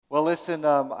listen,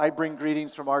 I bring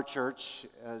greetings from our church.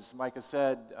 As Micah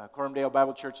said, Corumdale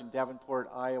Bible Church in Davenport,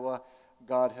 Iowa.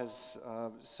 God has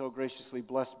so graciously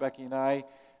blessed Becky and I.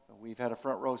 We've had a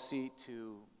front row seat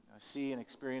to see and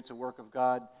experience a work of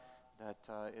God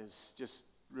that is just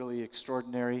really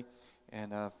extraordinary,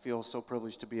 and feel so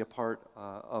privileged to be a part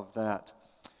of that.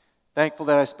 Thankful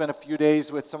that I spent a few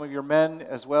days with some of your men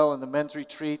as well in the men's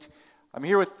retreat. I'm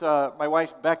here with my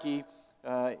wife, Becky.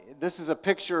 This is a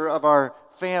picture of our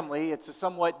family. It's a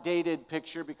somewhat dated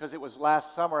picture because it was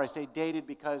last summer. I say dated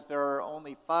because there are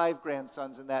only 5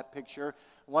 grandsons in that picture.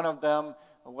 One of them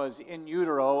was in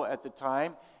utero at the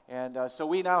time. And so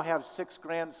we now have 6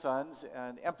 grandsons,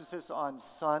 an emphasis on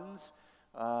sons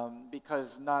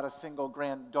because not a single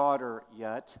granddaughter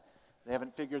yet. They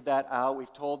haven't figured that out.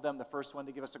 We've told them the first one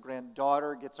to give us a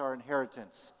granddaughter gets our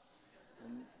inheritance.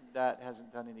 And that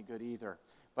hasn't done any good either.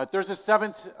 But there's a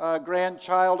 7th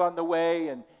grandchild on the way,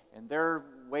 and they're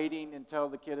waiting until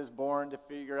the kid is born to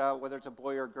figure out whether it's a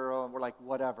boy or girl, and we're like,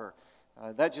 whatever.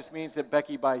 That just means that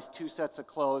Becky buys 2 sets of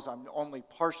clothes. I'm only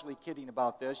partially kidding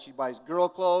about this. She buys girl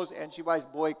clothes and she buys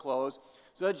boy clothes.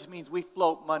 So that just means we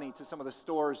float money to some of the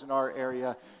stores in our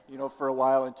area, for a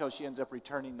while until she ends up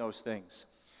returning those things.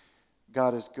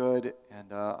 God is good,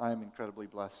 and I'm incredibly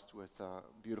blessed with a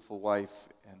beautiful wife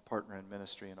and partner in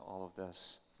ministry in all of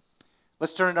this.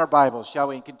 Let's turn in our Bibles, shall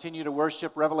we, and continue to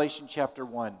worship Revelation chapter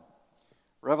 1.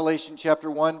 Revelation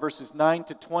chapter 1, verses 9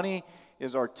 to 20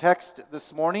 is our text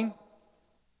this morning.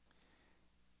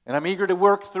 And I'm eager to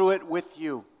work through it with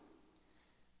you.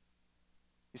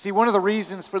 You see, one of the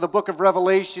reasons for the book of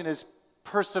Revelation is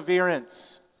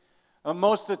perseverance.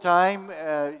 Most of the time,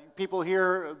 people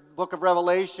hear book of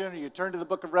Revelation, or you turn to the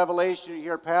book of Revelation, you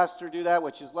hear a pastor do that,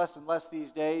 which is less and less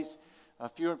these days.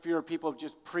 Fewer and fewer people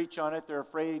just preach on it. They're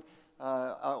afraid,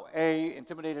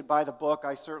 intimidated by the book.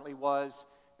 I certainly was.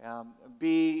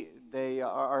 B, they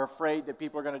are afraid that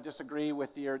people are going to disagree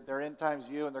with their end times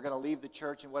view, and they're going to leave the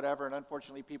church and whatever, and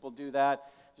unfortunately people do that.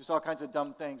 Just all kinds of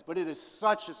dumb things. But it is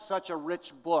such a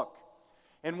rich book.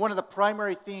 And one of the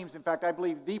primary themes, in fact, I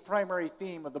believe the primary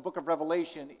theme of the book of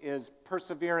Revelation is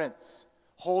perseverance,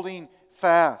 holding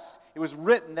fast. It was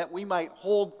written that we might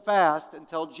hold fast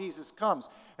until Jesus comes.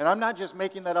 And I'm not just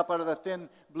making that up out of the thin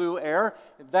blue air.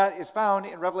 That is found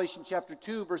in Revelation chapter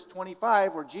 2, verse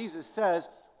 25, where Jesus says,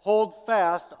 "Hold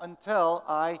fast until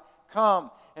I come."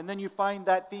 And then you find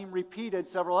that theme repeated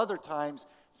several other times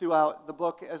throughout the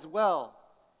book as well.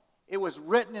 It was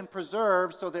written and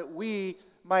preserved so that we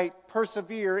might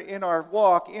persevere in our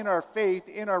walk, in our faith,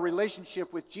 in our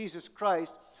relationship with Jesus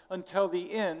Christ until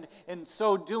the end, and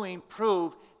so doing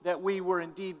prove that we were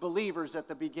indeed believers at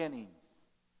the beginning.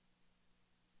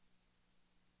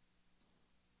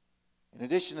 In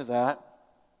addition to that,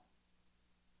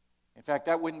 in fact,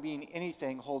 that wouldn't mean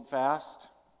anything, hold fast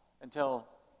until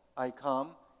I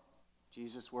come,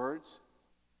 Jesus' words.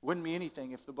 Wouldn't mean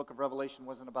anything if the book of Revelation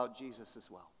wasn't about Jesus as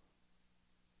well.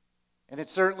 And it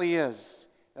certainly is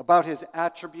about his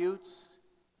attributes,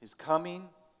 his coming,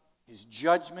 his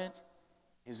judgment,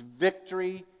 his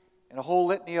victory, and a whole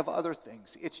litany of other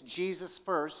things. It's Jesus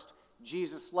first,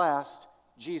 Jesus last,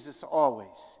 Jesus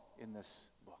always in this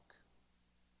book.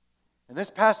 And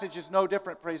this passage is no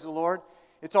different, praise the Lord.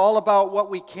 It's all about what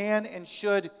we can and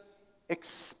should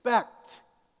expect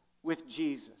with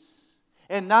Jesus.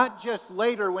 And not just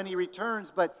later when he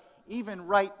returns, but even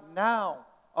right now,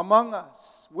 among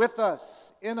us, with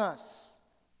us, in us.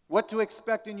 What to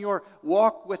expect in your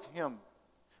walk with him.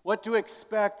 What to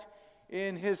expect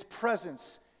in his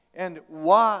presence. And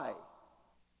why.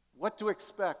 What to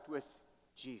expect with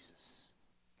Jesus.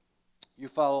 You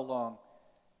follow along,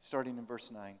 starting in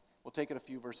verse 9. We'll take it a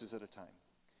few verses at a time.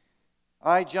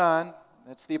 I, John,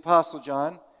 that's the Apostle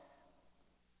John,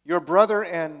 your brother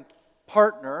and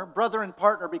partner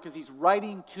because he's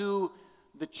writing to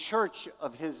the church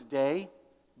of his day,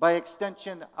 by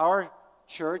extension, our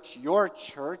church, your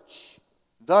church,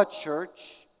 the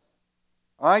church.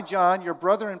 I, John, your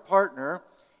brother and partner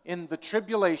in the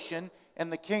tribulation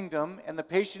and the kingdom and the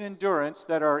patient endurance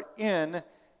that are in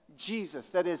Jesus,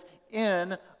 that is,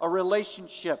 in a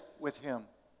relationship with him.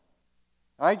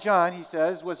 I, John, he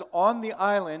says, was on the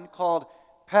island called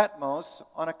Patmos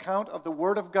on account of the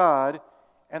word of God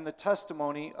and the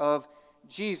testimony of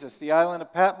Jesus. The island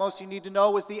of Patmos, you need to know,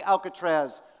 was the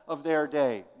Alcatraz of their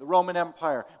day, the Roman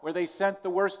Empire, where they sent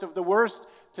the worst of the worst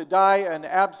to die an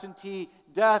absentee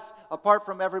death apart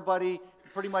from everybody,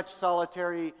 pretty much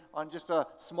solitary on just a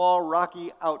small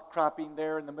rocky outcropping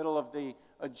there in the middle of the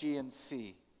Aegean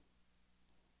Sea.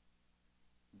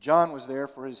 John was there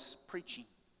for his preaching.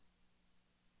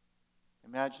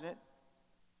 Imagine it.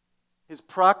 his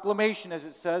proclamation, as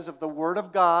it says, of the Word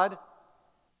of God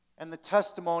and the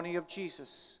testimony of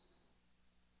Jesus.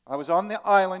 I was on the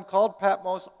island called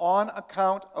Patmos on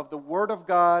account of the Word of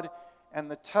God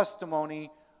and the testimony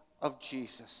of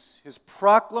Jesus. His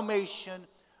proclamation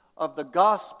of the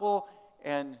gospel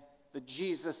and the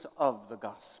Jesus of the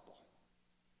gospel.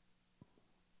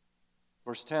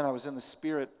 Verse 10, I was in the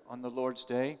Spirit on the Lord's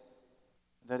day.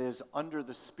 That is, under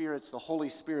the Holy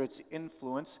Spirit's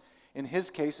influence. In his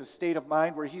case, a state of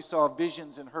mind where he saw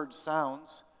visions and heard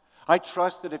sounds. I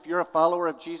trust that if you're a follower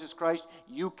of Jesus Christ,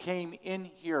 you came in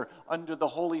here under the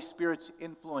Holy Spirit's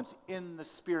influence, in the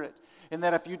Spirit. And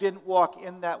that if you didn't walk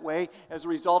in that way, as a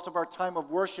result of our time of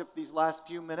worship these last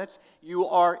few minutes, you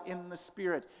are in the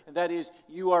Spirit. And that is,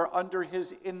 you are under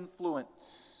his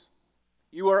influence.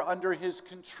 You are under his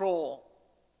control,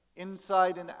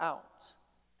 inside and out.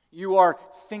 You are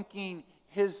thinking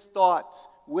his thoughts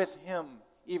with him,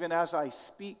 even as I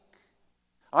speak.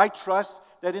 I trust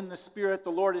that in the Spirit,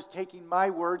 the Lord is taking my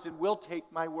words and will take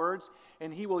my words,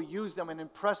 and he will use them and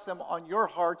impress them on your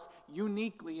hearts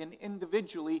uniquely and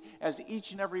individually as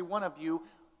each and every one of you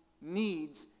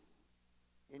needs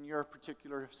in your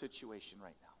particular situation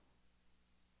right now.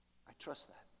 I trust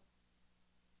that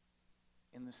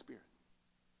in the Spirit.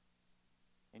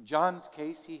 In John's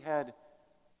case, he had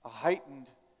a heightened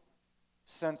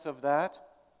sense of that,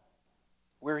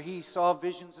 where he saw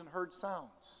visions and heard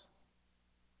sounds.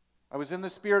 I was in the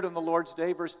Spirit on the Lord's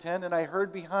day, verse 10, and I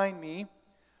heard behind me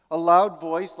a loud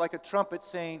voice like a trumpet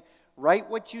saying, write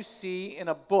what you see in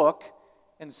a book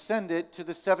and send it to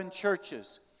the 7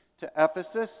 churches, to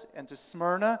Ephesus and to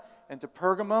Smyrna and to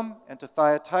Pergamum and to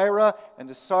Thyatira and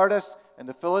to Sardis and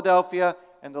to Philadelphia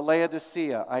and to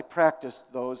Laodicea. I practiced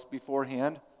those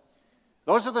beforehand.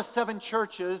 Those are the 7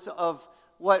 churches of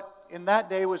what in that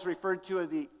day was referred to as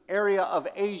the area of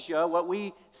Asia, what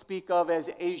we speak of as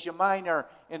Asia Minor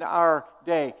in our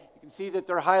day. You can see that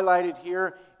they're highlighted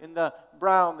here in the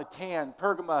brown, the tan,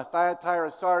 Pergama, Thyatira,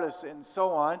 Sardis, and so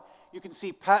on. You can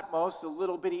see Patmos, a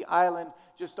little bitty island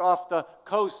just off the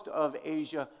coast of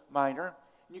Asia Minor.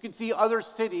 And you can see other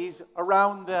cities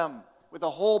around them with a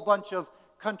whole bunch of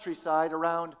countryside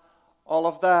around all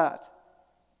of that.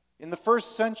 In the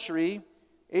first century,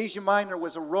 Asia Minor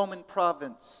was a Roman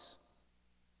province.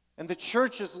 And the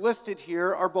churches listed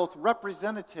here are both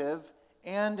representative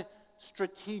and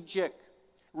strategic.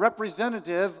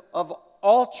 Representative of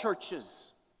all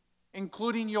churches,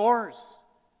 including yours,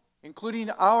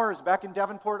 including ours back in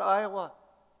Davenport, Iowa.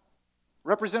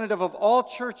 Representative of all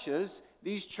churches,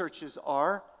 these churches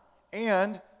are,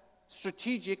 and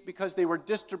strategic because they were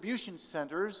distribution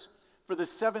centers for the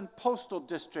 7 postal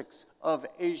districts of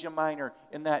Asia Minor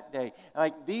in that day.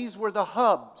 Like, these were the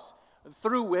hubs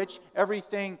through which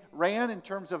everything ran in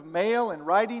terms of mail and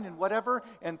writing and whatever,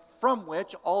 and from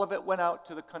which all of it went out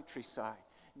to the countryside.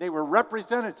 They were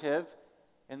representative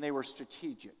and they were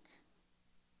strategic.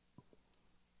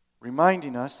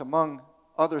 Reminding us, among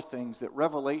other things, that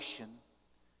Revelation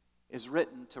is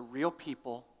written to real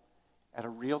people at a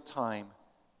real time,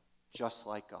 just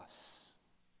like us.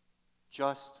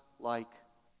 Just like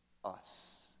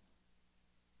us.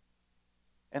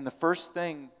 And the first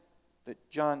thing that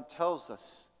John tells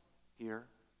us here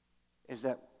is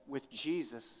that with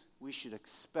Jesus, we should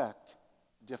expect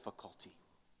difficulty.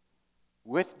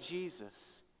 With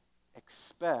Jesus,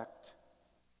 expect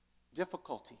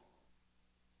difficulty.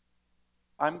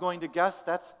 I'm going to guess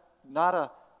that's not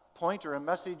a point or a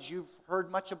message you've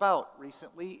heard much about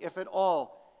recently, if at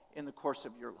all, in the course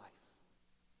of your life.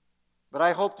 But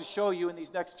I hope to show you in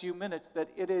these next few minutes that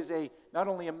it is not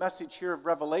only a message here of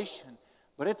Revelation,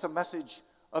 but it's a message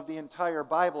of the entire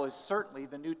Bible, is certainly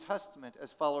the New Testament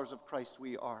as followers of Christ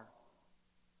we are.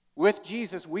 With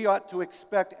Jesus, we ought to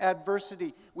expect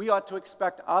adversity. We ought to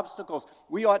expect obstacles.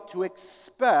 We ought to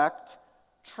expect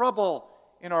trouble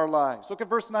in our lives. Look at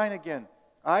verse 9 again.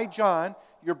 I, John,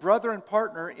 your brother and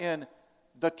partner in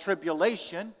the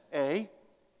tribulation, A,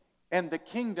 and the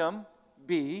kingdom,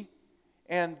 B,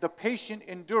 and the patient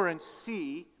endurance,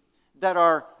 C, that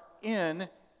are in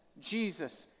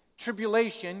Jesus.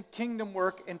 Tribulation, kingdom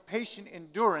work, and patient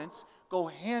endurance go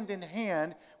hand in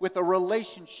hand with a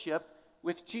relationship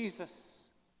with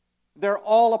Jesus. They're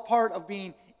all a part of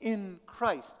being in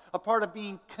Christ, a part of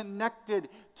being connected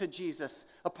to Jesus,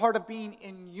 a part of being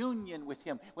in union with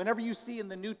Him. Whenever you see in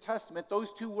the New Testament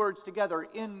those two words together,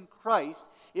 in Christ,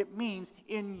 it means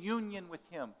in union with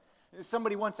Him.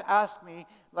 Somebody once asked me,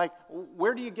 like,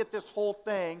 where do you get this whole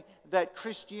thing that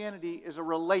Christianity is a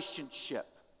relationship?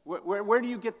 Where do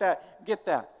you get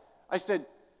that? I said,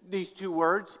 these two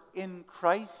words, in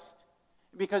Christ,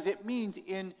 because it means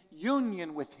in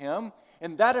union with Him,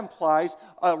 And that implies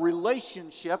a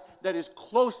relationship that is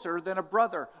closer than a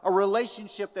brother, a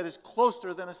relationship that is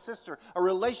closer than a sister, a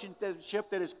relationship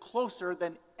that is closer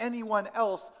than anyone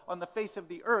else on the face of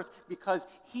the earth, because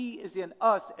he is in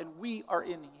us and we are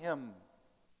in him.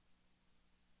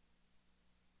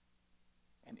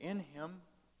 And in him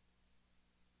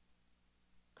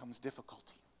comes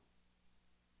difficulty.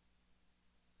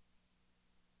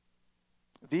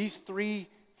 These three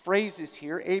phrases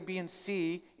here, A, B, and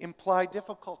C, imply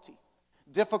difficulty.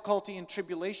 Difficulty and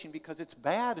tribulation because it's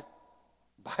bad.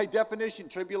 By definition,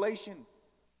 tribulation.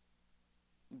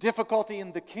 Difficulty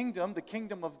in the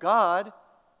kingdom of God,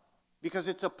 because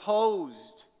it's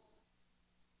opposed.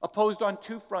 Opposed on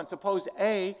two fronts. Opposed,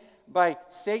 A, by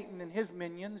Satan and his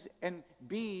minions, and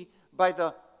B, by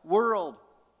the world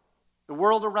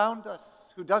around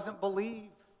us who doesn't believe,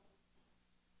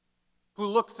 who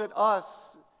looks at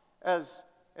us as,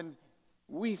 and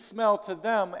we smell to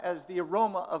them as the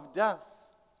aroma of death.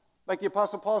 Like the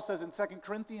Apostle Paul says in 2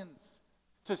 Corinthians,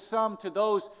 to some, to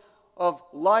those of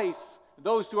life,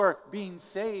 those who are being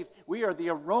saved, we are the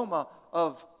aroma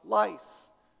of life.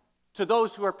 To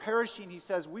those who are perishing, he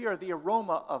says, we are the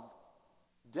aroma of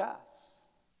death.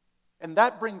 And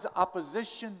that brings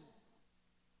opposition.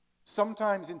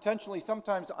 Sometimes intentionally,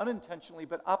 sometimes unintentionally,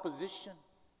 but opposition.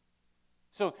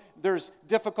 So there's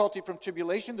difficulty from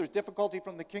tribulation, there's difficulty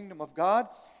from the kingdom of God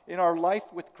in our life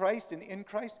with Christ and in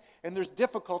Christ, and there's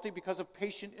difficulty because of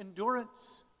patient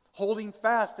endurance, holding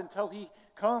fast until he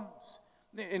comes.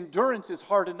 Endurance is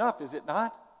hard enough, is it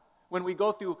not? When we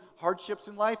go through hardships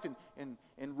in life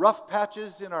and rough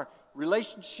patches in our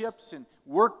relationships and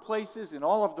workplaces and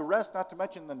all of the rest, not to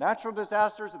mention the natural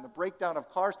disasters and the breakdown of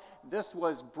cars. This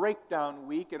was breakdown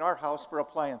week in our house for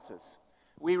appliances.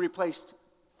 We replaced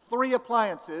 3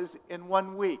 appliances in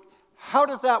 1 week. How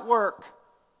does that work?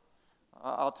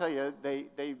 I'll tell you,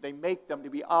 they make them to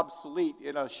be obsolete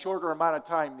in a shorter amount of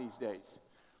time these days.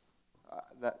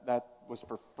 That was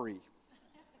for free.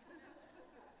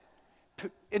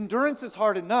 Endurance is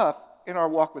hard enough in our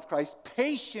walk with Christ.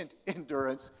 Patient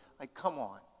endurance, like come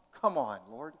on,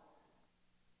 Lord.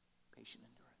 Patient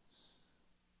endurance.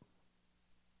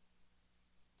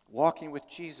 Walking with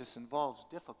Jesus involves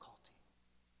difficulty.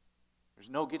 There's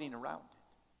no getting around it.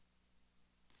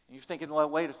 And you're thinking, well,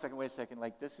 wait a second,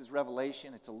 like this is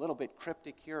Revelation, it's a little bit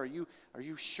cryptic here. Are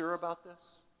you sure about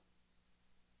this?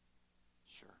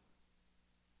 Sure.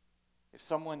 If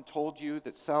someone told you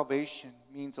that salvation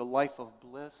means a life of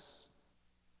bliss,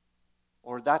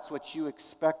 or that's what you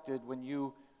expected when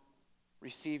you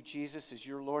received Jesus as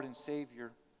your Lord and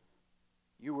Savior,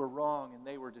 you were wrong and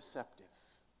they were deceptive.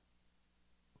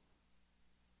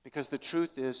 Because the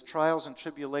truth is, trials and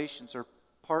tribulations are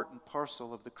part and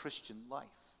parcel of the Christian life.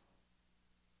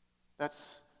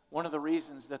 That's one of the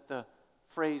reasons that the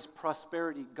phrase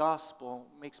prosperity gospel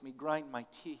makes me grind my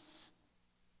teeth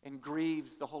and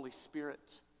grieves the Holy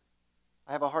Spirit.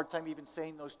 I have a hard time even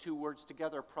saying those two words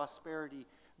together, prosperity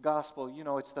gospel. You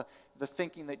know, it's the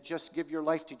thinking that just give your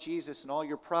life to Jesus and all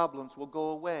your problems will go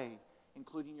away,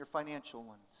 including your financial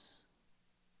ones.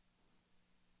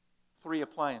 3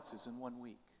 appliances in 1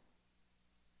 week.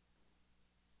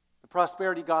 The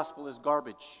prosperity gospel is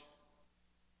garbage.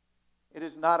 It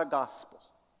is not a gospel.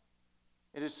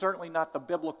 It is certainly not the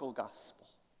biblical gospel.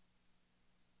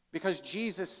 Because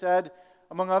Jesus said,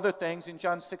 among other things, in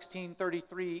John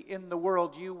 16:33, in the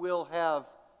world you will have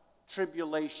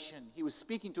tribulation. He was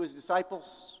speaking to his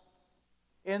disciples,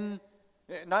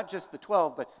 not just the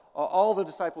 12, but all the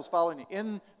disciples following.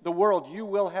 In the world you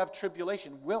will have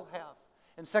tribulation, will have.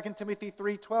 And 2 Timothy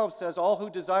 3:12 says, all who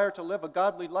desire to live a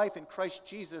godly life in Christ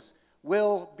Jesus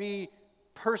will be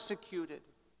persecuted.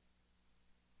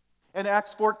 In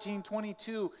Acts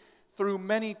 14:22, through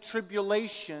many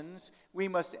tribulations we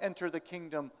must enter the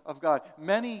kingdom of God.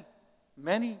 Many.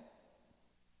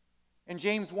 In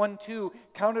James 1:2,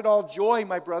 count it all joy,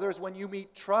 my brothers, when you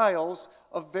meet trials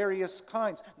of various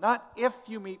kinds. Not if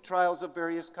you meet trials of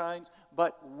various kinds,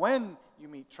 but when you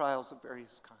meet trials of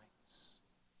various kinds.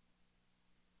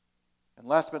 And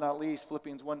last but not least,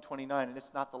 Philippians 1:29, and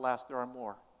it's not the last, there are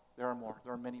more. There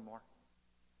are many more.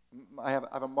 I have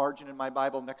a margin in my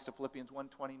Bible next to Philippians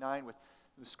 1:29 with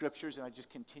the scriptures, and I just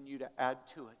continue to add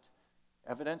to it.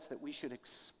 Evidence that we should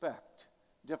expect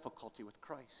difficulty with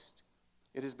Christ.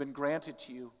 It has been granted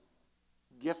to you,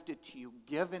 gifted to you,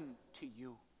 given to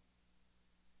you.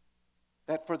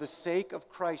 That for the sake of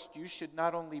Christ, you should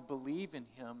not only believe in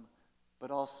him, but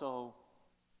also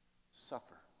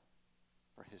suffer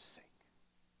for his sake.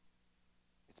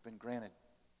 It's been granted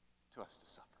to us to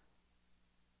suffer.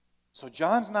 So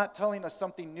John's not telling us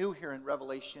something new here in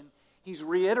Revelation. He's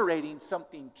reiterating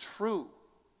something true.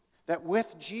 That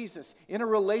with Jesus, in a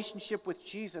relationship with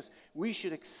Jesus, we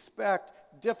should expect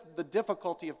the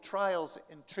difficulty of trials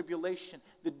and tribulation,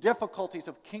 the difficulties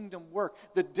of kingdom work,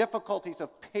 the difficulties of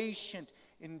patient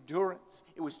endurance.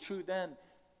 It was true then,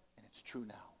 and it's true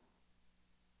now.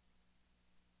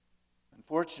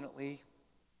 Unfortunately,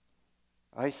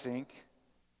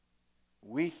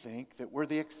 we think that we're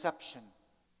the exception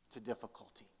to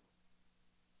difficulty.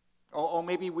 Oh,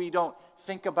 maybe we don't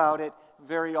think about it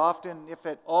very often, if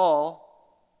at all.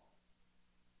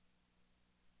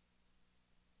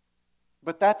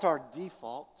 But that's our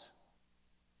default.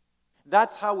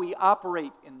 That's how we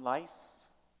operate in life.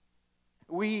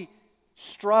 We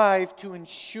strive to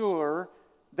ensure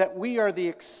that we are the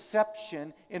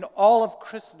exception in all of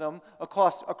Christendom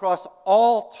across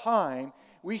all time.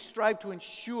 We strive to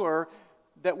ensure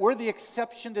that we're the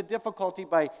exception to difficulty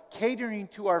by catering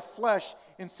to our flesh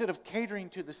instead of catering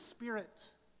to the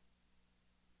Spirit.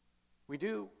 We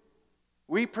do.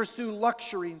 We pursue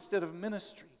luxury instead of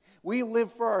ministry. We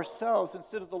live for ourselves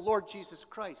instead of the Lord Jesus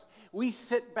Christ. We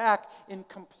sit back in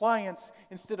compliance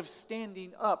instead of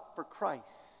standing up for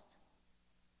Christ.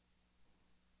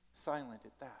 Silent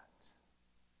at that.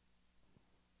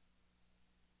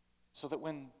 So that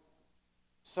when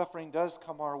suffering does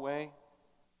come our way,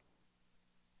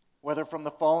 whether from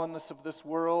the fallenness of this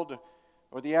world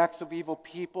or the acts of evil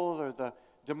people or the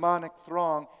demonic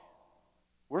throng,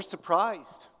 we're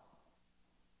surprised.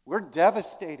 We're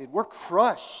devastated. We're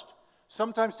crushed.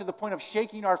 Sometimes to the point of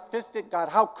shaking our fist at God.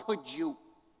 How could you?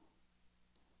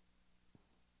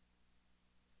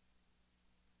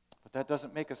 But that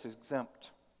doesn't make us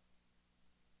exempt.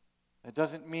 That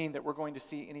doesn't mean that we're going to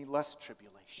see any less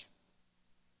tribulation.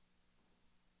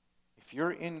 If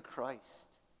you're in Christ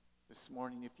this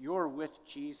morning, if you're with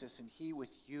Jesus and He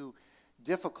with you,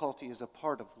 difficulty is a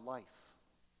part of life.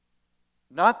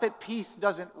 Not that peace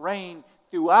doesn't reign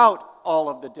throughout all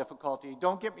of the difficulty.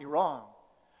 Don't get me wrong.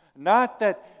 Not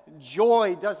that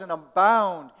joy doesn't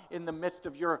abound in the midst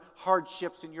of your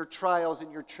hardships and your trials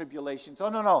and your tribulations. Oh,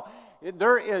 no.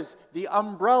 There is the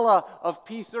umbrella of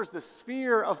peace. There's the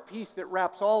sphere of peace that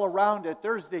wraps all around it.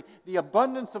 There's the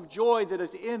abundance of joy that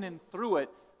is in and through it,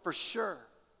 for sure.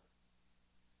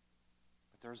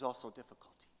 But there's also difficulty.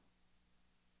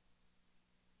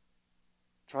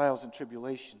 Trials and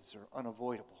tribulations are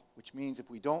unavoidable, which means if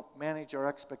we don't manage our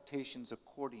expectations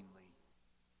accordingly,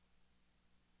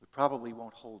 we probably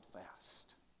won't hold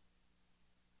fast.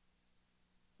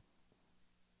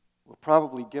 We'll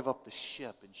probably give up the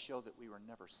ship and show that we were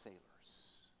never sailors.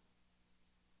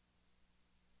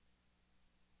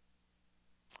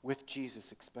 With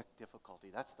Jesus, expect difficulty.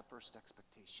 That's the first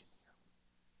expectation here.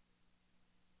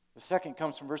 The second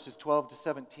comes from verses 12 to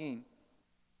 17.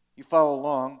 You follow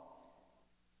along.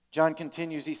 John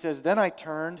continues, he says, "Then I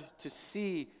turned to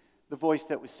see the voice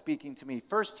that was speaking to me.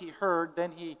 First he heard,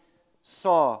 then he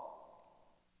saw.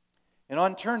 And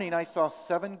on turning, I saw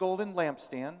 7 golden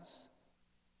lampstands.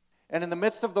 And in the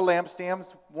midst of the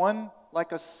lampstands, one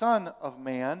like a son of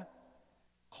man,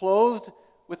 clothed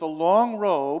with a long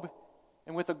robe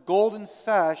and with a golden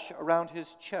sash around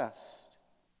his chest.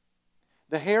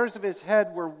 The hairs of his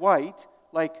head were white,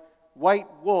 like white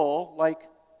wool, like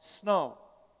snow.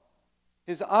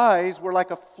 His eyes were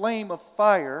like a flame of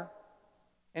fire,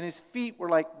 and his feet were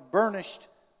like burnished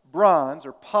bronze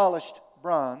or polished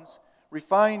bronze,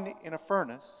 refined in a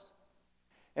furnace.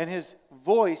 And his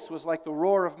voice was like the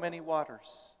roar of many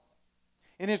waters.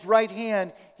 In his right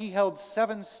hand he held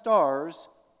 7 stars.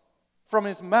 From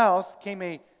his mouth came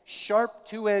a sharp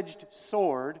 2-edged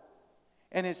sword,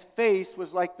 and his face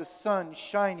was like the sun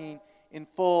shining in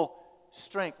full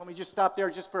strength." Let me just stop there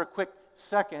just for a quick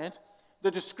second.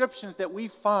 The descriptions that we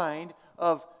find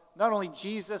of not only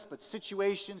Jesus, but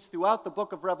situations throughout the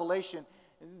book of Revelation,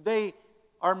 they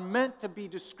are meant to be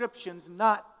descriptions,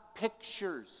 not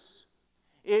pictures.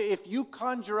 If you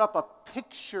conjure up a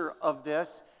picture of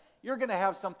this, you're going to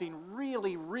have something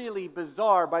really, really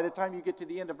bizarre by the time you get to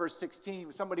the end of verse 16,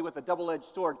 with somebody with a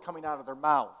double-edged sword coming out of their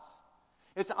mouth.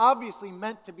 It's obviously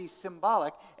meant to be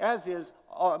symbolic, as is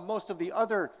most of the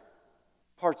other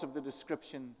parts of the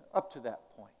description up to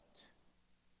that point.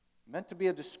 Meant to be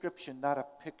a description, not a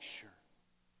picture.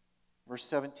 Verse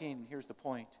 17, here's the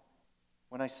point.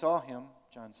 "When I saw him,"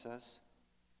 John says,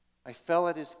 "I fell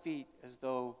at his feet as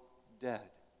though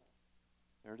dead."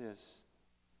 There it is.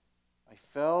 I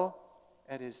fell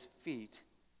at his feet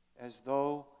as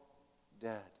though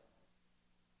dead.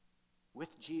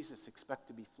 With Jesus, expect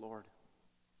to be floored.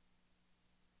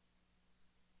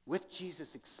 With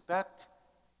Jesus, expect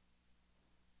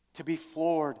to be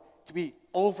floored, to be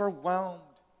overwhelmed.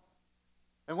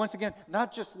 And once again,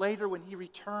 not just later when he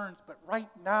returns, but right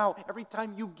now, every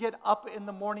time you get up in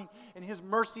the morning, and his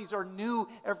mercies are new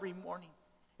every morning.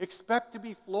 Expect to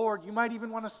be floored. You might even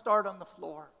want to start on the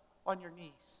floor, on your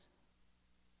knees.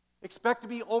 Expect to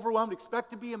be overwhelmed.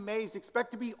 Expect to be amazed.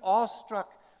 Expect to be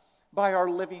awestruck by our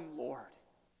living Lord,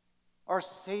 our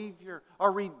Savior,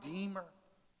 our Redeemer.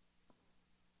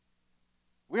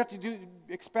 We have to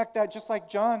expect that just like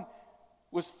John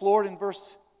was floored in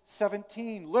verse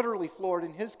 17, literally floored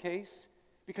in his case,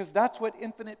 because that's what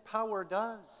infinite power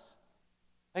does.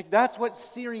 Like that's what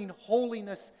searing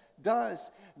holiness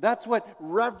does. That's what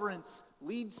reverence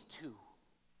leads to.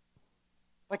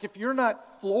 Like if you're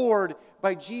not floored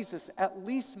by Jesus, at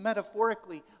least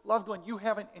metaphorically, loved one, you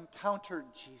haven't encountered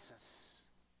Jesus.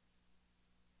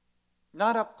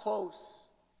 Not up close.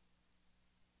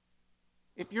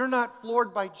 If you're not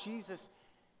floored by Jesus,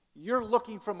 you're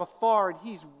looking from afar and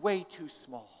he's way too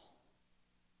small.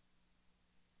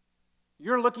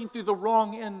 You're looking through the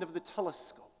wrong end of the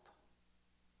telescope.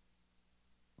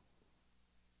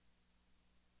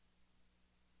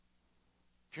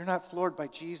 If you're not floored by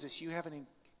Jesus, you haven't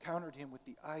encountered him with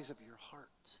the eyes of your heart.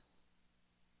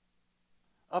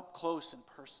 Up close and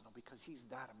personal, because he's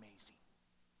that amazing.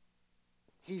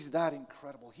 He's that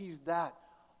incredible. He's that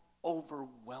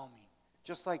overwhelming.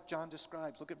 Just like John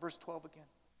describes. Look at verse 12 again.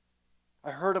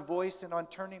 I heard a voice, and on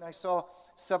turning I saw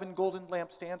 7 golden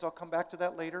lampstands. I'll come back to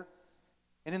that later.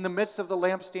 And in the midst of the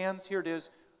lampstands, here it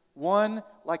is, one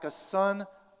like a son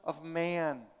of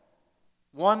man.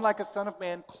 One like a son of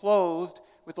man, clothed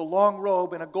with a long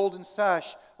robe and a golden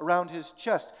sash around his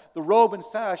chest. The robe and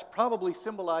sash probably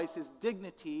symbolize his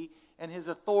dignity and his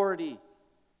authority.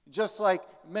 Just like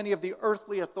many of the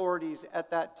earthly authorities at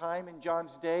that time in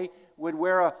John's day would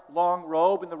wear a long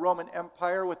robe in the Roman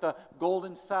Empire with a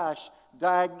golden sash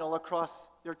diagonal across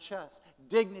their chest.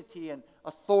 Dignity and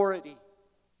authority.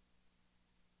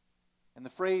 And the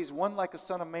phrase, one like a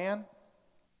son of man,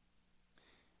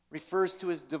 refers to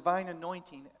his divine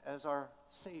anointing as our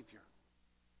Savior.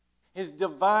 His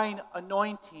divine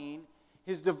anointing,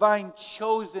 his divine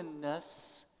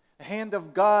chosenness, the hand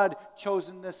of God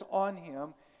chosenness on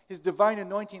him, his divine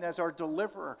anointing as our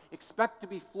deliverer. Expect to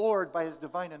be floored by his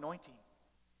divine anointing.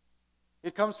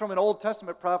 It comes from an Old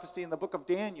Testament prophecy in the book of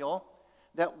Daniel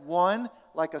that one,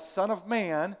 like a son of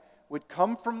man, would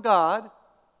come from God,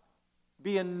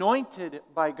 be anointed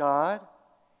by God,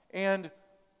 and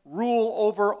rule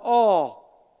over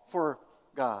all for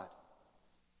God.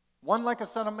 One like a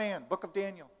son of man, book of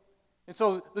Daniel. And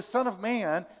so the Son of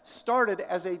Man started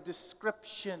as a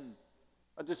description.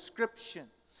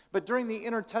 But during the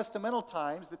intertestamental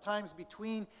times, the times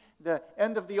between the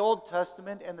end of the Old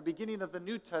Testament and the beginning of the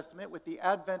New Testament with the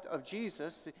advent of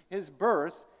Jesus, his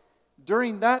birth,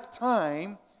 during that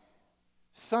time,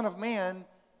 Son of Man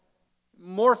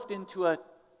morphed into a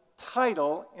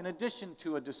title in addition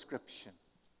to a description.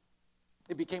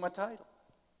 It became a title.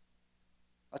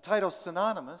 A title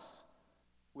synonymous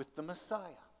with the Messiah.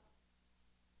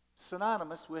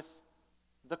 Synonymous with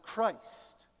the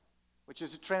Christ, which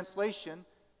is a translation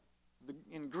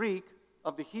in Greek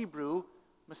of the Hebrew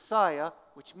Messiah,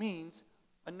 which means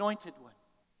anointed one.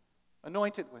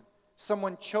 Anointed one.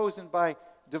 Someone chosen by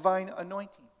divine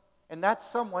anointing. And that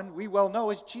someone we well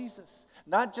know is Jesus.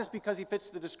 Not just because he fits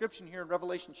the description here in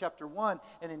Revelation chapter 1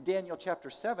 and in Daniel chapter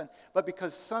 7, but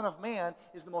because Son of Man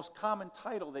is the most common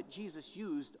title that Jesus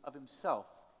used of himself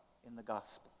in the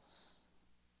Gospels.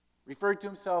 Referred to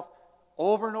himself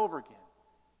over and over again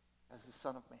as the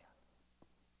Son of Man.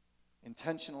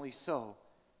 Intentionally so,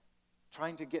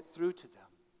 trying to get through to them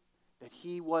that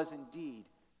he was indeed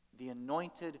the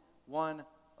anointed one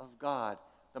of God,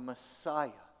 the Messiah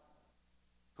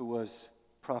who was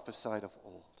prophesied of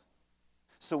old.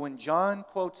 So when John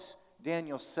quotes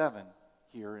Daniel 7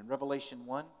 here in Revelation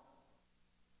 1,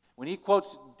 when he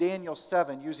quotes Daniel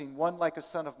 7 using one like a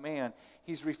son of man,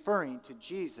 he's referring to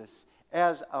Jesus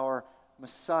as our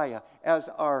Messiah, as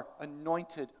our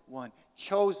anointed one,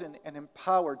 chosen and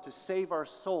empowered to save our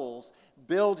souls,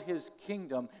 build his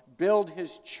kingdom, build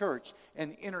his church,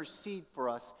 and intercede for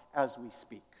us as we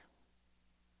speak.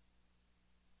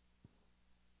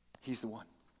 He's the one.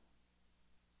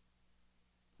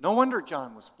 No wonder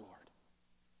John was floored.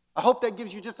 I hope that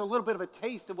gives you just a little bit of a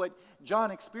taste of what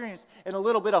John experienced and a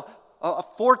little bit of a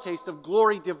foretaste of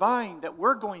glory divine that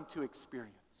we're going to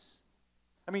experience.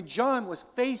 I mean, John was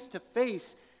face to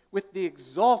face with the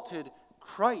exalted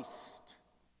Christ.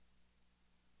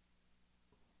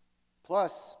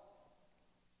 Plus,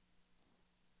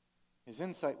 his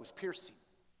insight was piercing.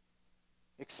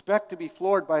 Expect to be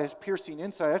floored by his piercing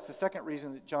insight. That's the second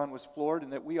reason that John was floored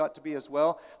and that we ought to be as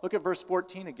well. Look at verse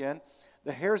 14 again.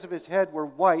 The hairs of his head were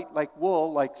white, like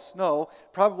wool, like snow,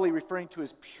 probably referring to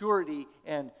his purity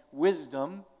and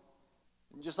wisdom.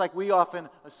 And just like we often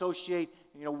associate,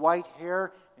 white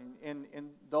hair and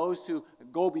those who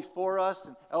go before us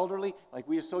and elderly, like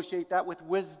we associate that with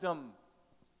wisdom.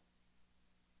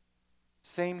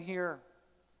 Same here.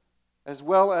 As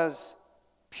well as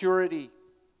purity,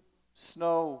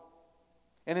 snow.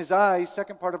 And his eyes,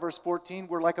 second part of verse 14,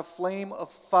 were like a flame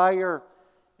of fire.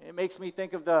 It makes me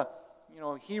think of the,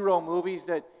 hero movies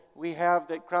that we have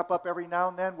that crop up every now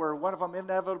and then, where one of them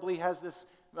inevitably has this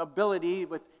ability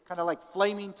with kind of like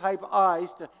flaming type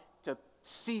eyes to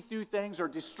see through things or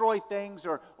destroy things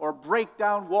or break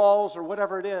down walls or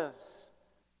whatever it is.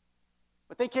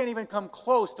 But they can't even come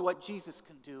close to what Jesus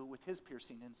can do with his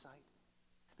piercing insight.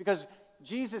 Because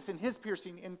Jesus, in his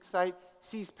piercing insight,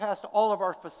 sees past all of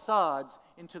our facades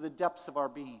into the depths of our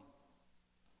being.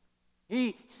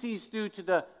 He sees through to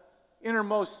the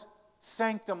innermost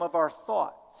sanctum of our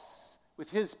thoughts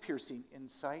with his piercing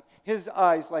insight. His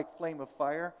eyes like flame of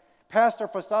fire, past our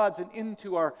facades and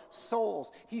into our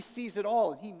souls. He sees it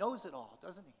all and he knows it all,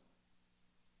 doesn't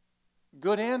he?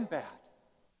 Good and bad.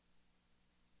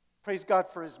 Praise God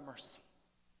for his mercy.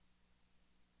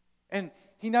 And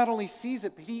he not only sees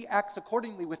it, but he acts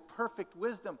accordingly with perfect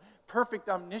wisdom, perfect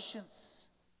omniscience,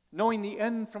 knowing the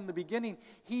end from the beginning.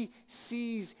 He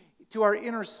sees to our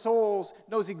inner souls,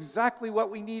 knows exactly what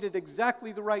we need at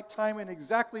exactly the right time and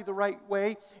exactly the right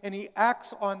way, and he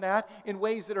acts on that in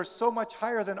ways that are so much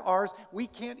higher than ours, we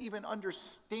can't even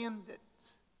understand it.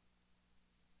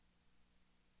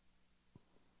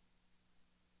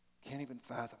 Can't even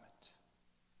fathom it.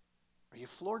 Are you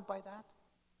floored by that?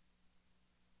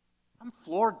 I'm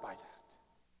floored by that.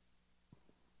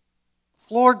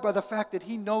 Floored by the fact that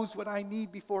he knows what I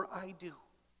need before I do.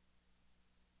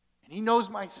 And he knows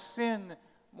my sin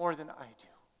more than I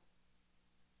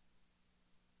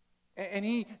do. And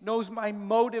he knows my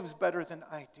motives better than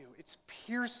I do. It's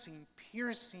piercing,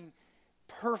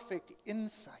 perfect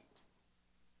insight.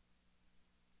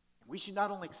 And we should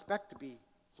not only expect to be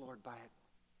floored by it,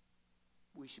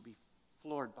 we should be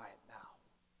floored by it now.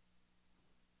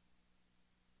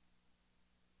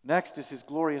 Next is his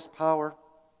glorious power.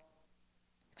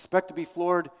 Expect to be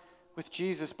floored with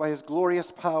Jesus by his glorious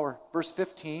power. Verse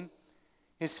 15,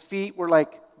 his feet were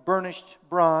like burnished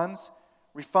bronze,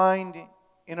 refined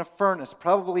in a furnace,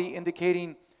 probably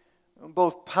indicating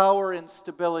both power and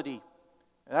stability.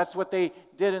 And that's what they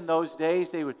did in those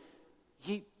days. They would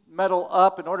heat metal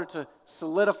up in order to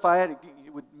solidify it.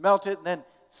 It would melt it and then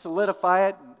solidify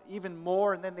it and even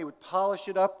more, and then they would polish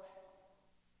it up.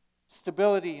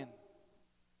 Stability and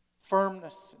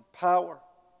firmness and power.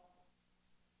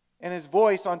 And his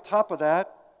voice on top of that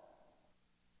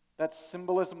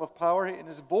symbolism of power, and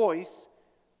his voice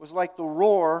was like the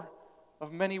roar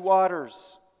of many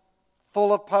waters,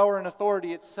 full of power and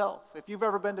authority itself. If you've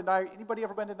ever been to anybody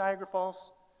ever been to Niagara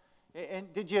Falls?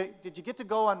 And did you get to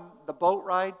go on the boat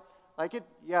ride?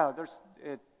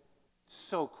 It's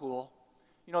so cool.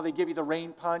 They give you the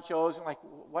rain ponchos, and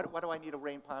what do I need a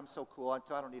rain poncho? I'm so cool. I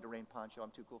don't need a rain poncho.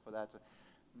 I'm too cool for that. So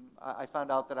I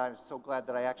found out that I was so glad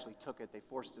that I actually took it. They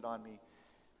forced it on me.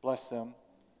 Bless them.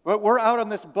 But we're out on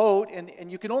this boat,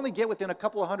 and you can only get within a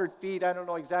couple of 100 feet. I don't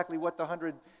know exactly what the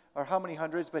 100 or how many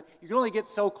hundreds, but you can only get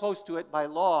so close to it by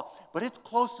law. But it's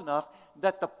close enough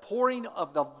that the pouring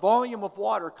of the volume of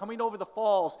water coming over the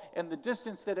falls and the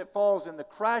distance that it falls and the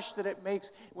crash that it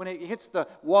makes when it hits the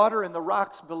water and the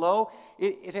rocks below,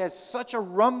 it has such a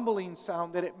rumbling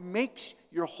sound that it makes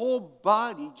your whole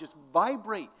body just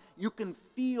vibrate. You can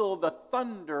feel the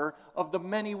thunder of the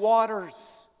many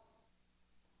waters.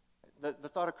 The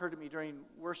thought occurred to me during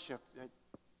worship that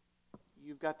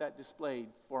you've got that displayed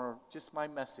for just my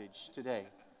message today.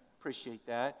 Appreciate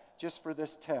that. Just for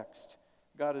this text.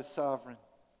 God is sovereign.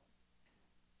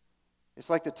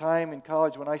 It's like the time in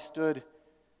college when I stood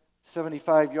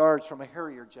 75 yards from a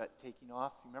Harrier jet taking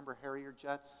off. You remember Harrier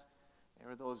jets? They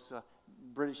were those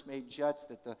British-made jets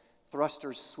that the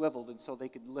thrusters swiveled, and so they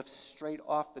could lift straight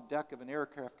off the deck of an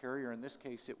aircraft carrier. In this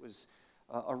case, it was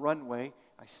a runway.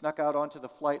 I snuck out onto the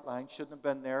flight line. Shouldn't have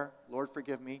been there. Lord,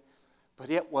 forgive me. But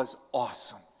it was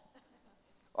awesome.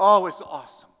 Oh, it was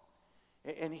awesome.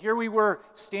 And here we were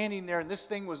standing there, and this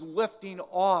thing was lifting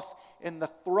off, and the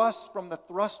thrust from the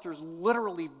thrusters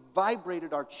literally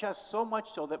vibrated our chest so much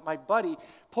so that my buddy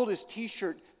pulled his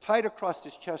T-shirt tight across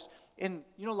his chest. And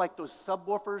like those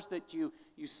subwoofers that you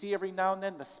see every now and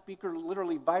then, the speaker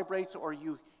literally vibrates, or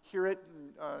you hear it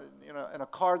in a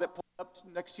car that pulls up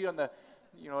next to you on the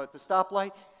at the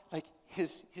stoplight. Like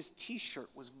his T-shirt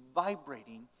was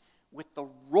vibrating with the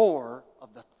roar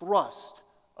of the thrust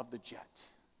of the jet.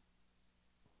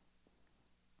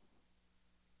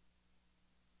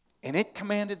 And it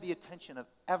commanded the attention of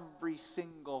every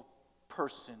single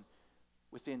person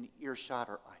within earshot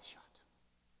or eyeshot.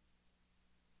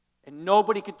 And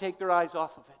nobody could take their eyes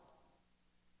off of it.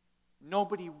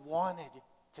 Nobody wanted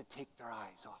to take their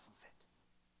eyes off of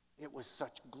it. It was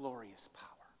such glorious power.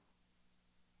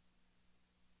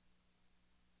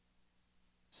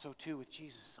 So too with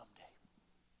Jesus someday.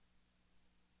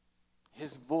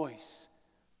 His voice,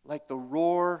 like the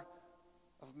roar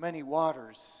of many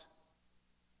waters,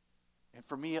 and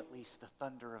for me at least, the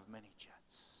thunder of many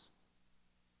jets.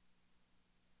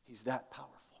 He's that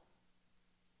powerful.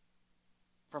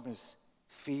 From his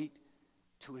feet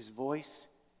to his voice.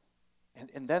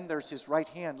 And then there's his right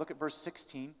hand. Look at verse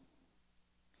 16.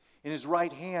 In his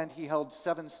right hand he held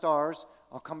 7 stars.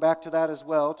 I'll come back to that as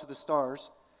well, to the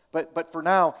stars. But for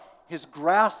now, his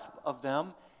grasp of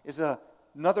them is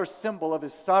another symbol of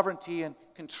his sovereignty and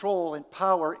control and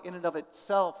power in and of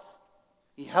itself.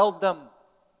 He held them.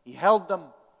 He held them.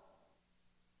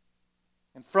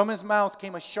 And from his mouth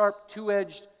came a sharp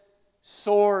 2-edged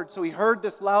sword. So he heard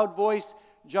this loud voice,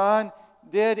 John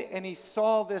did, and he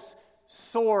saw this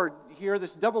sword here,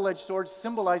 this double-edged sword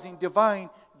symbolizing divine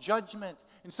judgment.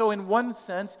 And so in one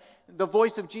sense, the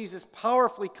voice of Jesus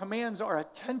powerfully commands our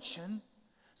attention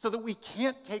so that we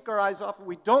can't take our eyes off, or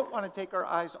we don't want to take our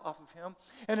eyes off of him.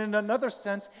 And in another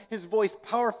sense, his voice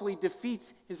powerfully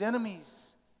defeats his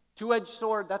enemies. 2-edged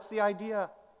sword, that's the idea.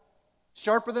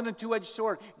 Sharper than a 2-edged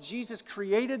sword. Jesus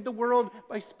created the world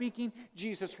by speaking.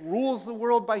 Jesus rules the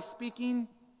world by speaking.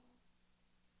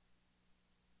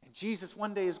 And Jesus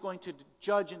one day is going to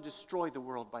judge and destroy the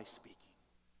world by speaking.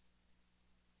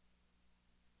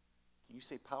 Can you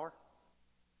say power?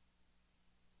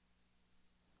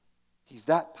 He's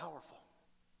that powerful.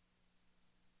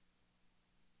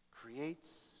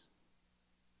 Creates,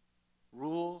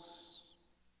 rules,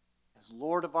 as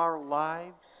Lord of our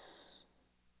lives,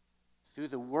 through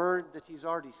the word that he's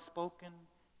already spoken,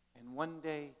 and one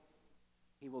day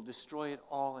he will destroy it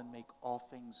all and make all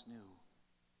things new,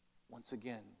 once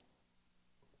again,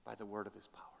 by the word of his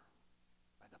power,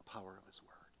 by the power of his word.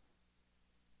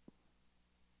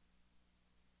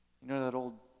 You know that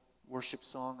old worship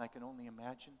song, I Can Only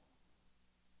Imagine?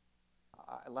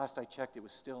 Last I checked, it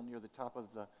was still near the top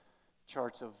of the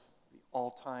charts of the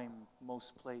all-time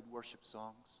most played worship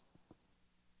songs.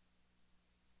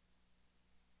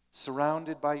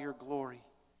 Surrounded by your glory,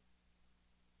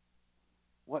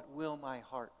 what will my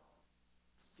heart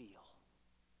feel?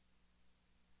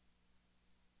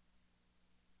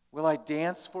 Will I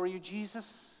dance for you,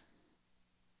 Jesus?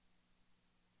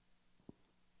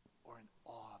 Or in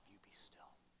awe of you be still?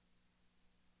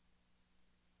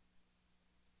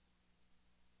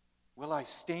 Will I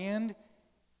stand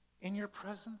in your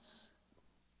presence?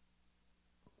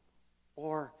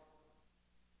 Or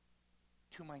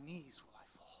to my knees will I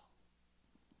fall?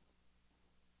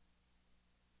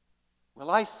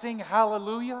 Will I sing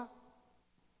hallelujah?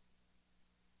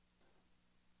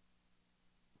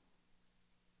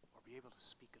 Or be able to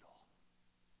speak it all?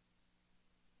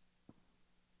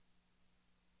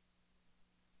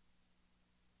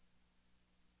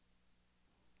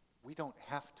 We don't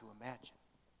have to imagine.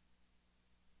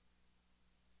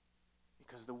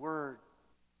 Because the Word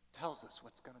tells us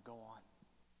what's going to go on.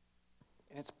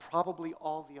 And it's probably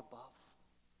all the above.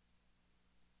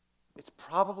 It's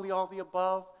probably all the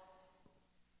above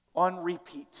on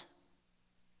repeat.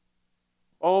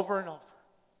 Over and over.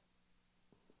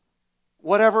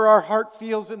 Whatever our heart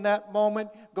feels in that moment,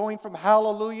 going from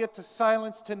hallelujah to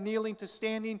silence to kneeling to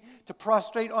standing to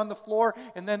prostrate on the floor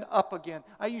and then up again.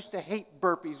 I used to hate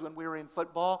burpees when we were in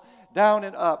football. Down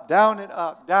and up, down and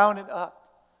up, down and up.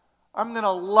 I'm going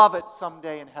to love it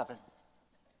someday in heaven.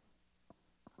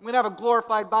 I'm going to have a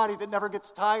glorified body that never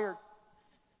gets tired.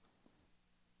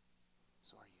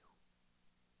 So are you.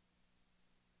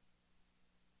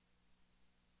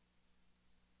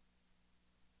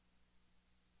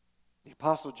 The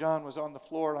Apostle John was on the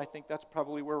floor, and I think that's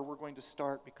probably where we're going to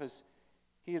start because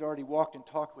he had already walked and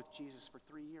talked with Jesus for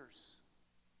 3 years.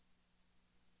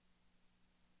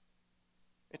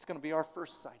 It's going to be our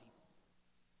first sighting.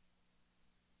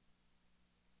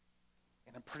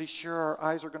 And I'm pretty sure our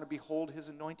eyes are going to behold his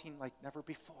anointing like never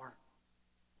before.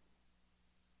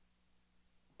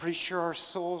 Pretty sure our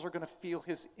souls are going to feel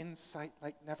his insight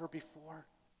like never before.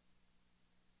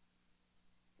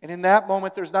 And in that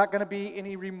moment, there's not going to be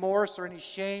any remorse or any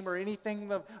shame or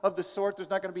anything of the sort. There's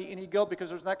not going to be any guilt because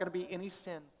there's not going to be any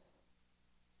sin.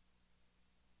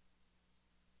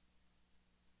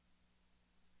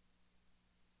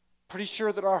 Pretty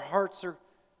sure that our hearts are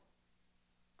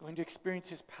going to experience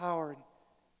his power and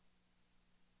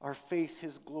our face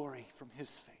his glory from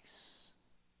his face.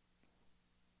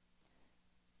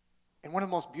 And one of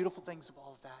the most beautiful things of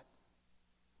all of that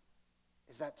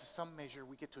is that to some measure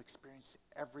we get to experience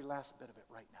every last bit of it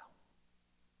right now.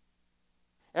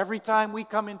 Every time we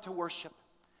come into worship,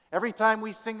 every time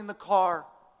we sing in the car,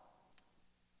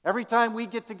 every time we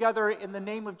get together in the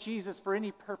name of Jesus for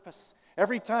any purpose,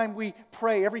 every time we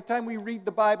pray, every time we read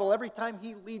the Bible, every time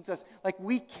He leads us, like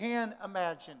we can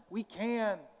imagine, we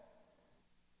can.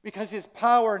 Because His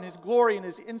power and His glory and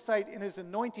His insight and His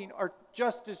anointing are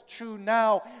just as true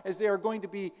now as they are going to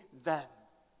be then.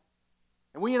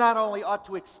 And we not only ought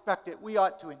to expect it, we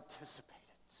ought to anticipate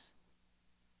it.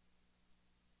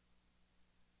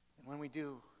 And when we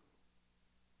do,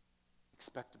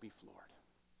 expect to be floored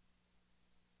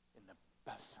in the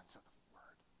best sense of the word.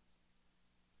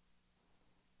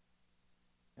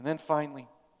 And then finally,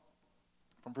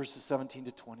 from verses 17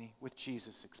 to 20, with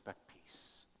Jesus, expect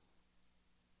peace.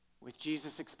 With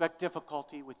Jesus, expect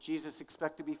difficulty. With Jesus,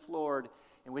 expect to be floored.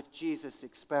 And with Jesus,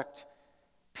 expect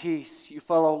peace. You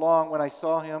follow along. When I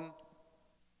saw Him,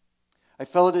 I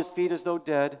fell at His feet as though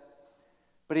dead.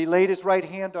 But He laid His right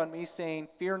hand on me, saying,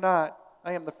 "Fear not,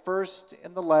 I am the first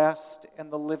and the last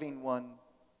and the living one.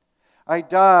 I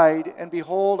died, and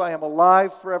behold, I am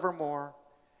alive forevermore,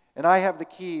 and I have the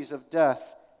keys of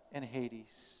death and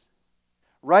Hades.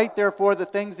 Write therefore the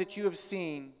things that you have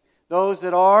seen, those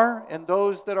that are and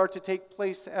those that are to take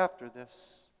place after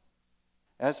this.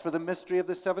 As for the mystery of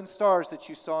the 7 stars that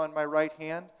you saw in my right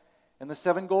hand, and the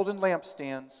 7 golden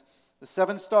lampstands, the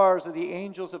 7 stars are the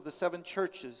angels of the 7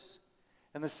 churches,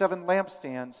 and the 7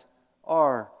 lampstands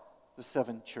are the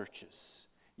 7 churches."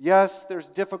 Yes, there's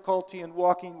difficulty in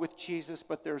walking with Jesus,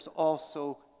 but there's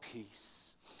also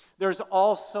peace. There's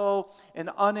also an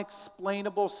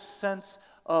unexplainable sense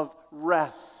of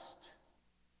rest.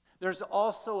 There's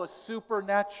also a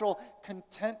supernatural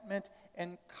contentment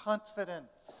and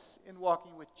confidence in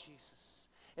walking with Jesus.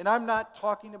 And I'm not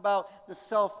talking about the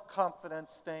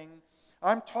self-confidence thing.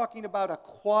 I'm talking about a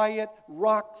quiet,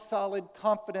 rock-solid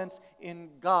confidence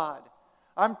in God.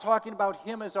 I'm talking about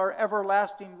Him as our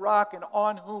everlasting rock and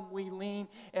on whom we lean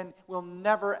and will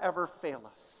never, ever fail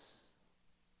us.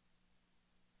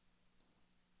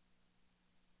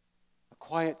 A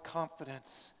quiet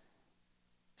confidence,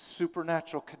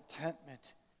 supernatural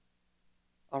contentment,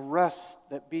 a rest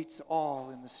that beats all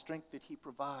in the strength that He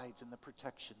provides and the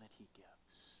protection that He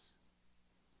gives.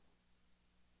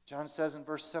 John says in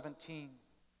verse 17,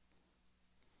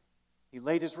 He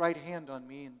laid His right hand on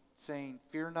me and saying,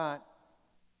 "Fear not,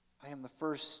 I am the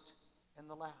first and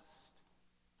the last."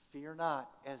 Fear not,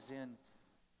 as in,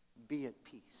 be at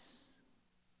peace.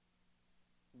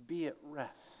 Be at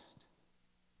rest.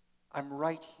 I'm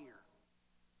right here,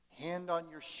 hand on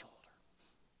your shoulder.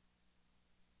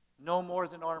 No more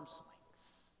than arm's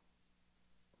length.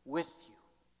 With you,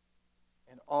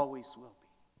 and always will be.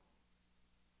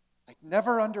 Like,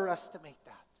 never underestimate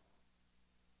that.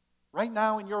 Right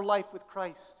now in your life with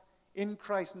Christ, in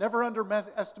Christ, never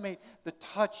underestimate the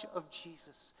touch of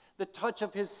Jesus, the touch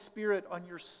of His Spirit on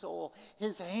your soul,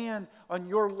 His hand on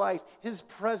your life, His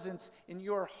presence in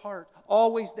your heart,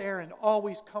 always there and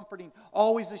always comforting,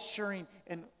 always assuring,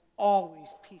 and always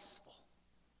peaceful.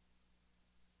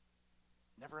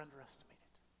 Never underestimate it.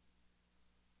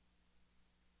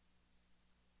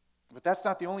 But that's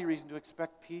not the only reason to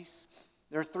expect peace.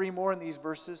 There are 3 more in these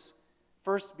verses.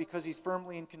 First, because He's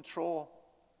firmly in control.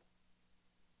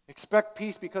 Expect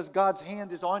peace because God's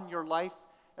hand is on your life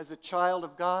as a child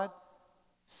of God,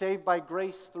 saved by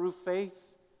grace through faith,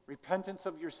 repentance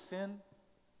of your sin.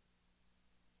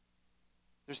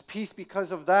 There's peace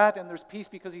because of that, and there's peace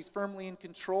because He's firmly in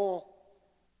control,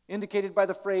 indicated by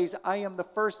the phrase, "I am the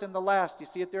first and the last." You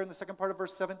see it there in the second part of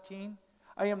verse 17?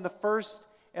 I am the first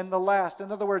and the last.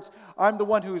 In other words, I'm the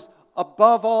one who's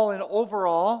above all and over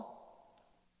all,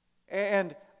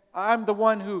 and I'm the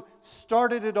one who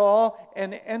started it all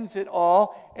and ends it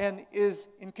all and is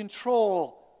in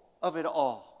control of it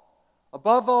all.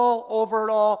 Above all, over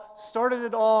it all, started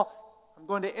it all, I'm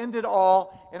going to end it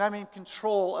all, and I'm in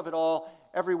control of it all,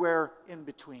 everywhere in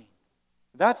between.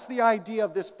 That's the idea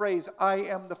of this phrase, "I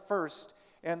am the first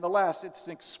and the last." It's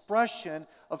an expression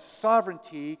of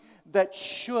sovereignty that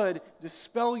should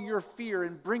dispel your fear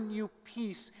and bring you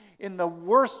peace in the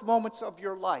worst moments of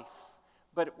your life.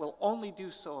 But it will only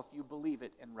do so if you believe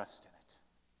it and rest in it.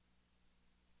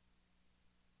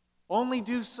 Only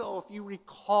do so if you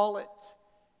recall it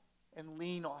and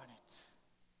lean on it.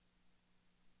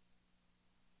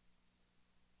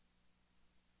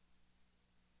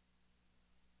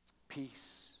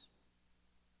 Peace.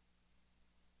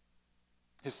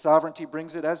 His sovereignty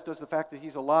brings it, as does the fact that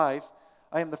He's alive.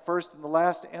 I am the first and the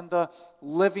last and the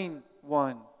living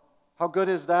one. How good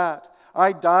is that?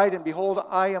 I died, and behold,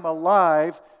 I am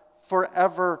alive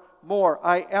forevermore.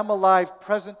 I am alive,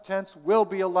 present tense, will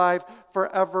be alive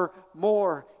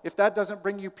forevermore. If that doesn't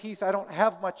bring you peace, I don't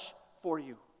have much for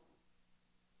you.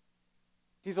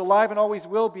 He's alive and always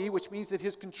will be, which means that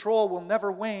his control will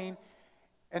never wane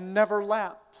and never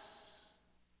lapse.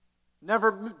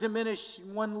 Never diminish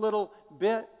one little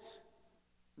bit.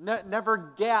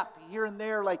 Never gap here and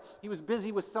there like he was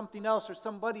busy with something else or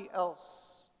somebody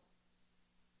else.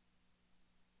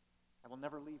 I will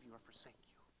never leave you or forsake you.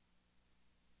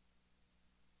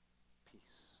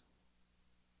 Peace.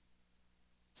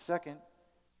 Second,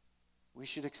 we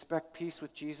should expect peace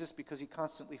with Jesus because he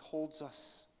constantly holds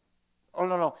us. Oh,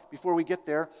 no. Before we get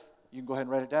there, you can go ahead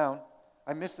and write it down.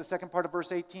 I missed the second part of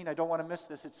verse 18. I don't want to miss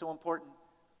this. It's so important.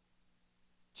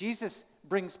 Jesus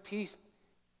brings peace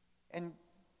and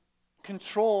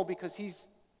control because he's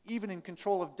even in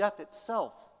control of death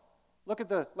itself. Look at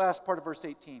the last part of verse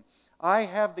 18. I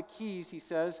have the keys, he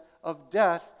says, of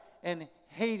death and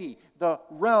Hades, the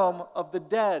realm of the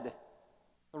dead.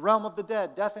 The realm of the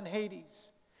dead, death and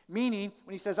Hades. Meaning,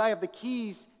 when he says, I have the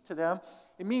keys to them,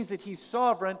 it means that he's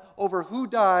sovereign over who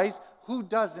dies, who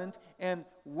doesn't, and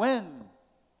when.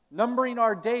 Numbering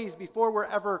our days before we're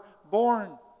ever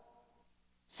born.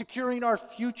 Securing our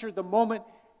future the moment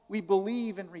we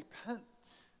believe and repent.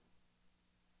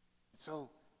 So,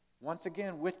 once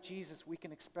again, with Jesus, we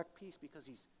can expect peace because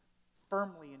he's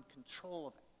firmly in control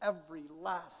of every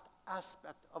last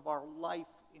aspect of our life,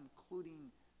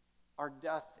 including our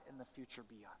death and the future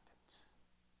beyond it.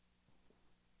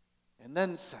 And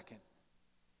then second,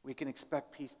 we can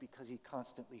expect peace because he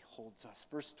constantly holds us.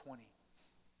 Verse 20.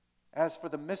 As for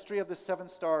the mystery of the 7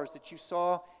 stars that you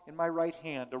saw in my right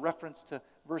hand, a reference to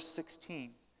verse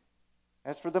 16.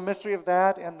 As for the mystery of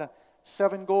that and the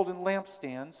 7 golden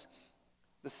lampstands,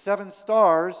 the 7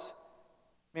 stars,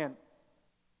 man,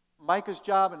 Micah's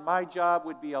job and my job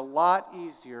would be a lot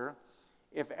easier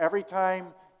if every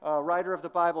time a writer of the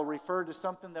Bible referred to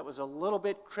something that was a little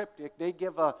bit cryptic, they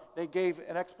gave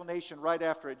an explanation right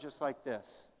after it, just like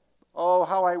this. Oh,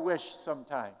 how I wish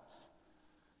sometimes.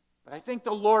 But I think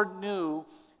the Lord knew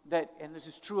that, and this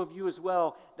is true of you as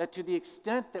well, that to the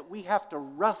extent that we have to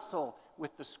wrestle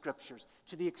with the Scriptures,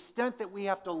 to the extent that we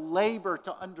have to labor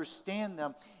to understand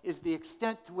them, is the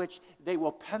extent to which they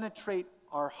will penetrate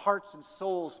our hearts and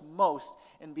souls most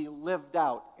and be lived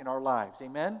out in our lives.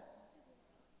 Amen?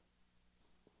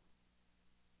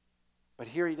 But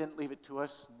here he didn't leave it to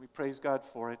us, and we praise God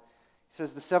for it. He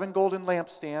says, the 7 golden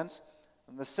lampstands,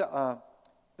 and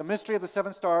the mystery of the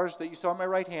 7 stars that you saw in my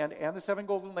right hand, and the 7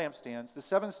 golden lampstands. The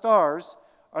 7 stars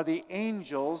are the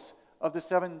angels of the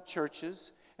 7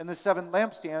 churches, and the 7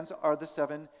 lampstands are the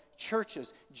 7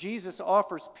 churches. Jesus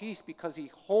offers peace because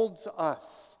he holds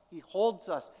us. He holds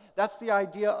us. That's the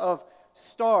idea of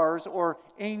stars or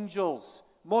angels.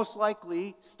 Most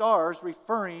likely, stars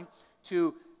referring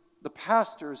to the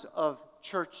pastors of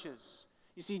churches.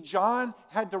 You see, John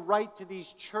had to write to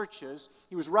these churches.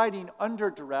 He was writing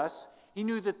under duress. He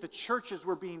knew that the churches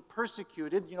were being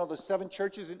persecuted. You know, the 7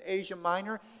 churches in Asia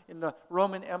Minor in the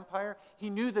Roman Empire. He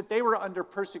knew that they were under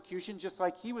persecution just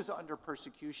like he was under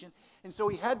persecution. And so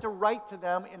he had to write to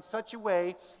them in such a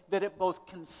way that it both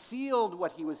concealed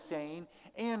what he was saying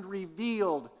and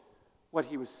revealed what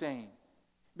he was saying.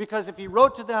 Because if he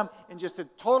wrote to them in just a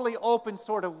totally open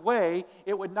sort of way,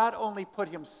 it would not only put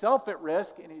himself at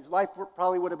risk, and his life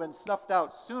probably would have been snuffed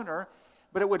out sooner,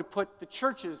 but it would have put the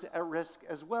churches at risk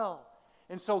as well.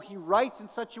 And so he writes in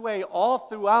such a way all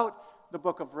throughout the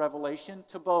book of Revelation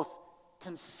to both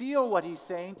conceal what he's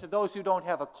saying to those who don't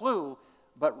have a clue,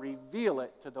 but reveal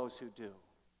it to those who do.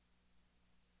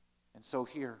 And so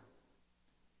here,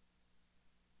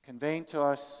 conveying to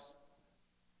us,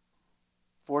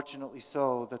 fortunately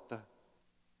so, that the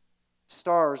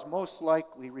stars most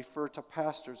likely refer to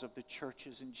pastors of the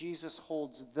churches, and Jesus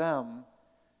holds them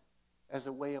as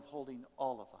a way of holding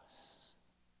all of us,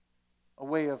 a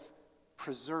way of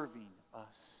preserving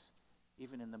us,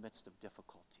 even in the midst of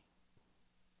difficulty.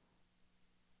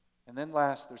 And then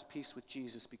last, there's peace with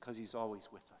Jesus because he's always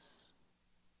with us.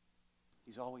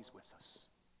 He's always with us.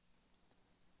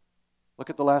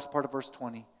 Look at the last part of verse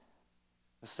 20.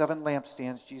 The 7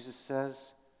 lampstands, Jesus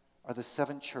says, are the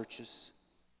 7 churches,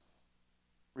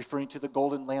 referring to the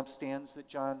golden lampstands that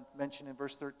John mentioned in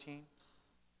verse 13.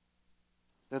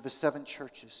 They're the 7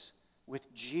 churches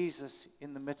with Jesus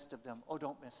in the midst of them. Oh,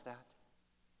 don't miss that.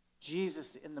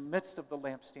 Jesus in the midst of the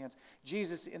lampstands.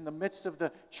 Jesus in the midst of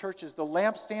the churches. The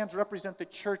lampstands represent the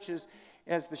churches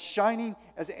as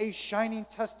a shining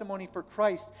testimony for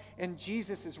Christ. And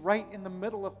Jesus is right in the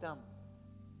middle of them.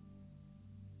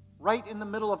 Right in the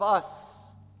middle of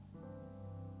us.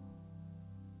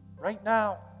 right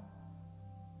now.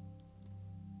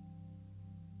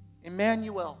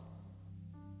 Emmanuel.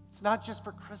 It's not just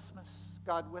for Christmas,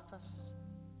 God with us.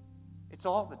 It's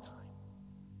all the time.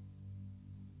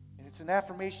 And it's an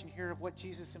affirmation here of what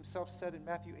Jesus himself said in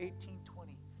Matthew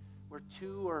 18:20, where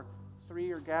 2 or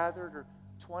 3 are gathered, or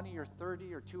 20 or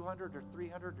 30 or 200 or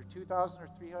 300 or 2,000 or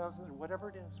 3,000 or whatever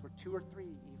it is, where 2 or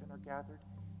 3 even are gathered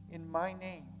in my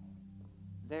name,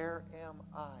 there am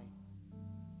I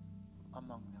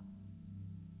among them.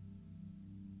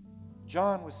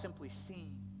 John was simply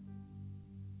seeing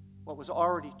what was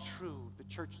already true of the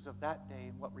churches of that day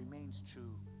and what remains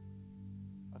true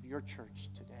of your church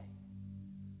today.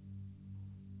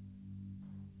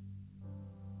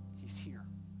 He's here,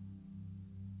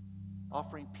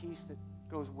 offering peace that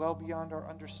goes well beyond our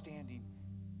understanding,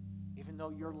 even though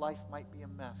your life might be a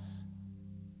mess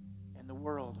and the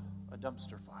world a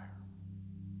dumpster fire.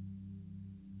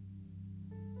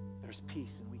 There's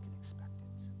peace, and we can expect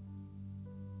it.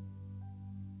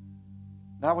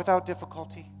 Not without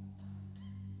difficulty,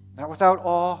 not without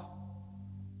awe,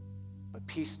 but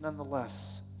peace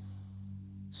nonetheless,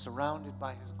 surrounded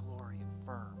by his glory and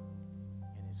firm